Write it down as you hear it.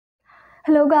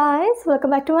Hello guys,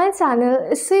 welcome back to my channel.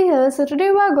 It's here. So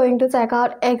today we are going to check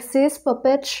out XG's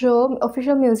Puppet Show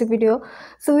official music video.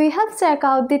 So we have checked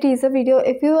out the teaser video.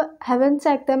 If you haven't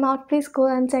checked them out, please go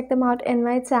and check them out in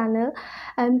my channel.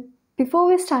 And before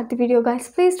we start the video guys,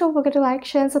 please don't forget to like,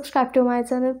 share and subscribe to my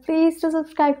channel. Please do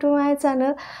subscribe to my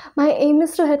channel. My aim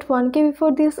is to hit 1k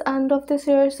before this end of this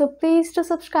year. So please do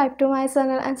subscribe to my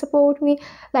channel and support me.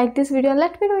 Like this video and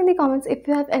let me know in the comments if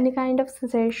you have any kind of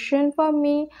suggestion for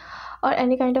me or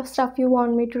any kind of stuff you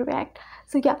want me to react.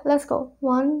 So yeah, let's go.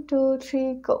 1 2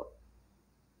 3 go.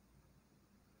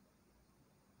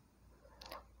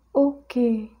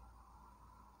 Okay,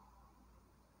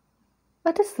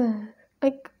 what is this?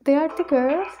 Like, they are the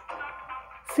girls?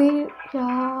 See,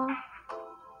 yeah,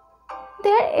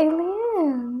 they are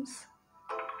aliens.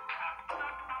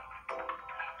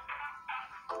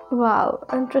 Wow,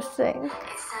 interesting.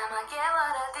 It's time I get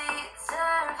what I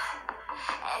deserve.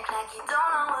 Act like you don't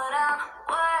know what I'm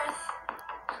worth.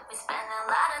 We spend a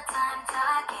lot of time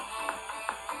talking,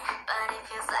 but it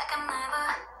feels like I'm never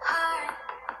heard.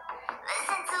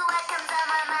 Listen to what comes out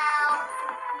my mouth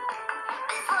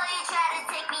before you try to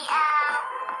take me out.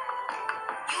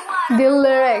 You are The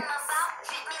lyrics.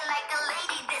 treat me like a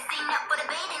lady. This ain't up for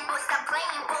debating. Boy, stop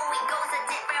playing before we go a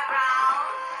different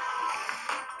route.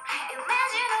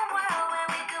 Imagine a world where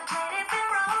we could play different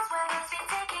roles, where us be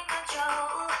taking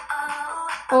control.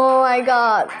 Oh my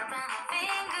god,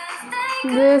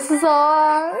 this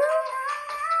song.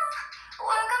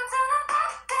 Welcome to the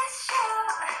puppet show,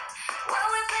 where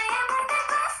we playing with the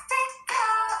plastic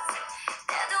dolls.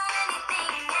 They'll do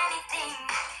anything, anything,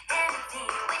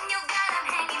 anything. When you got them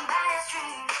hanging by a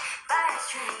string, by a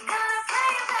string. Gonna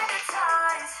play like the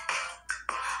toys.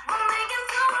 We'll make them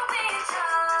do what we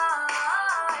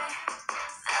enjoy.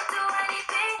 They'll do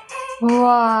anything.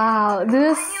 Wow,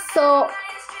 this is so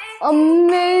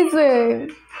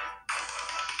amazing.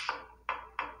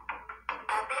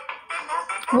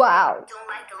 Wow. Don't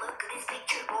like the look of this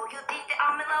picture, boy. You think that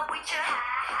I'm in love with you?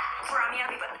 Cry me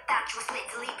every but thought you was split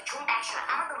to leave true extra.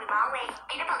 I'ma do it my way.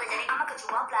 Ain't apologetic, I'ma cut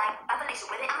you off like I believe you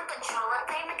with it. I'm a controller,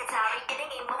 play the guitar, it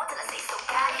ain't game over till I say so.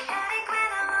 Got it,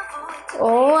 adequate, I'm a fool to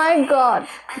Oh my god.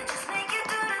 I just make you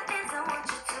do the things I want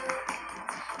you to.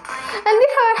 And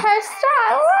her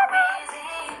hairstyle.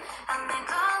 Easy, I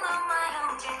make all of my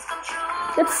own dreams come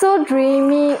true. It's so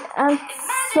dreamy and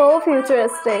so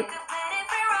futuristic.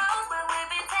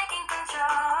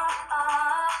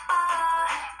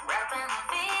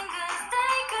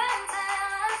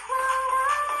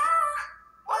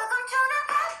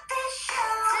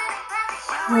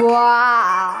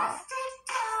 Wow.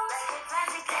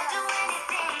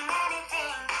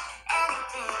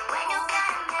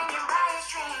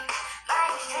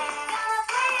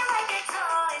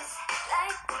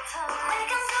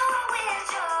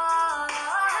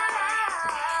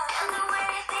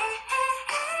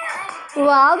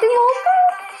 Wow, the vocal.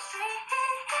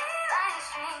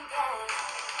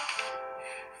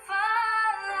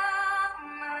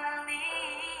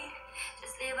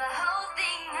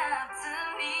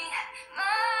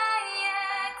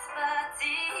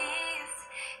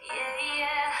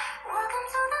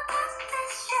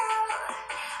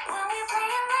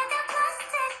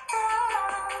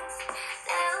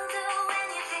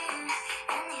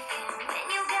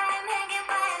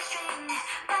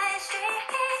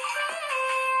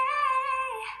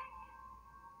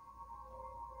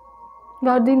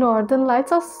 Wow, the northern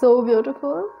lights are so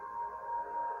beautiful.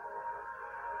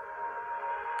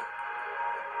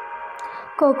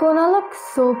 Coconut looks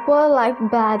super like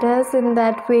badass in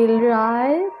that wheel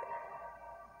ride.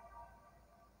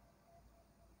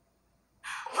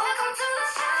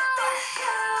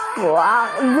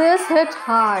 Wow, this hit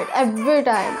hard every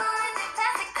time.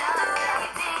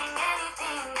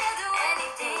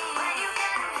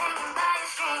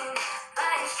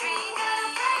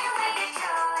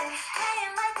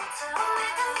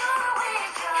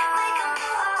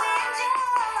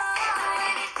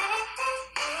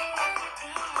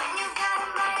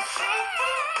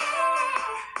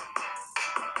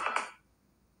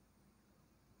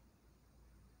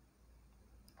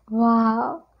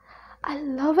 Wow, I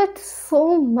love it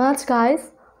so much,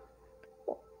 guys.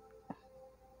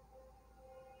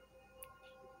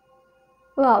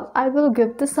 Wow, I will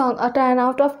give this song a 10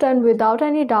 out of 10 without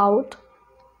any doubt.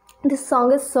 This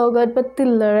song is so good, but the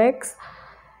lyrics,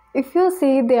 if you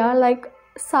see, they are like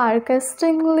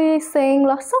sarcastically saying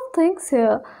lots of things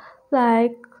here.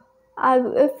 Like,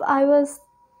 if I was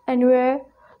anywhere,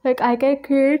 like I can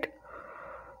create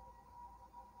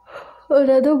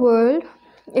another world,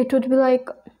 it would be like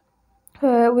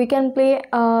we can play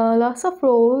lots of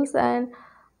roles and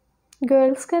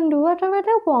girls can do whatever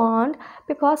they want,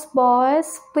 because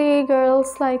boys play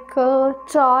girls like a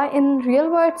toy in real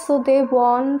world, so they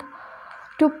want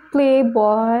to play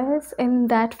boys in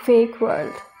that fake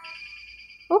world.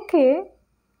 Okay,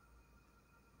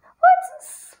 what's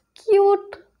this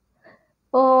cute?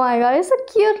 Oh my god, it's a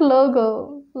cute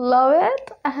logo. Love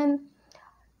it. And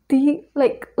the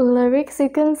like lyrics, you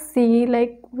can see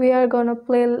like we are gonna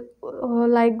play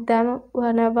like them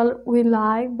whenever we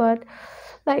like, but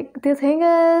like the thing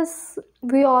is,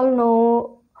 we all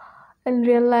know in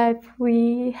real life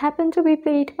we happen to be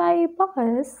played by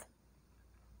boys,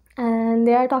 and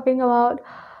they are talking about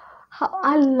how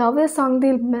I love this song,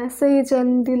 the message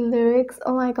and the lyrics.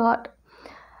 Oh my god,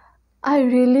 I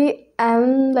really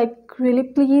am like really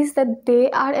pleased that they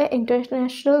are an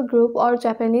international group or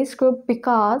Japanese group,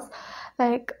 because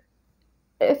like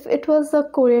if it was a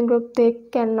Korean group, they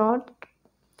cannot,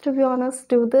 to be honest,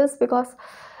 do this, because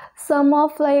some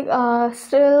of like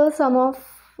still some of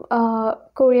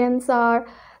Koreans are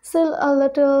still a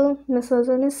little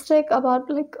misogynistic about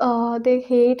like they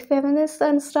hate feminists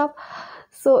and stuff.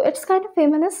 So it's kind of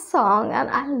feminist song, and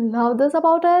I love this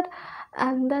about it,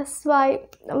 and that's why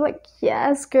I'm like,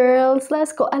 yes girls,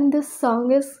 let's go. And this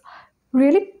song is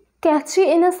really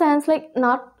catchy in a sense, like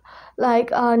not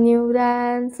like New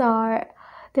Dance or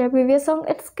their previous song.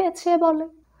 It's catchy about like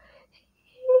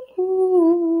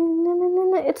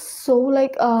it's so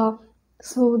like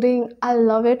soothing. I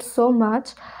love it so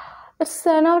much. It's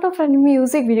 10 out of 10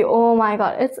 music video. Oh my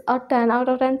god, it's a 10 out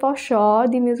of 10 for sure.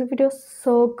 The music video is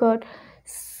so good,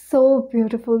 so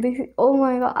beautiful. Oh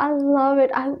my god, I love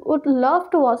it. I would love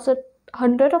to watch it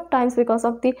hundred of times because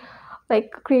of the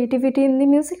like creativity in the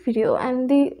music video and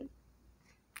the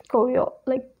choreo.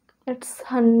 Like it's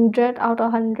 100 out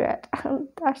of 100.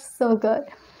 That's so good.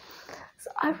 So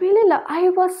I really love. I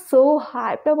was so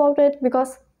hyped about it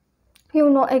because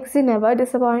XG never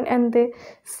disappoint, and they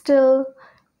still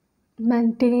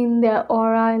maintain their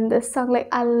aura in this song. Like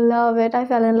I love it. I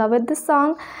fell in love with this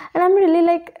song, and I'm really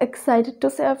like excited to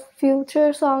see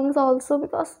future songs also,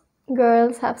 because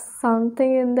girls have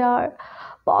something in their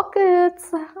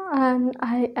pockets, and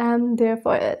I am there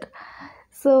for it.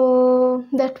 So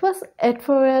that was it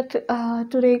for it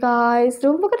today, guys.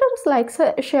 Don't forget to like,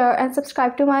 share and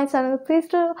subscribe to my channel. Please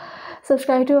do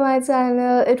subscribe to my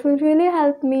channel, it will really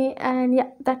help me. And yeah,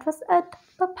 that was it.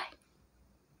 Bye bye.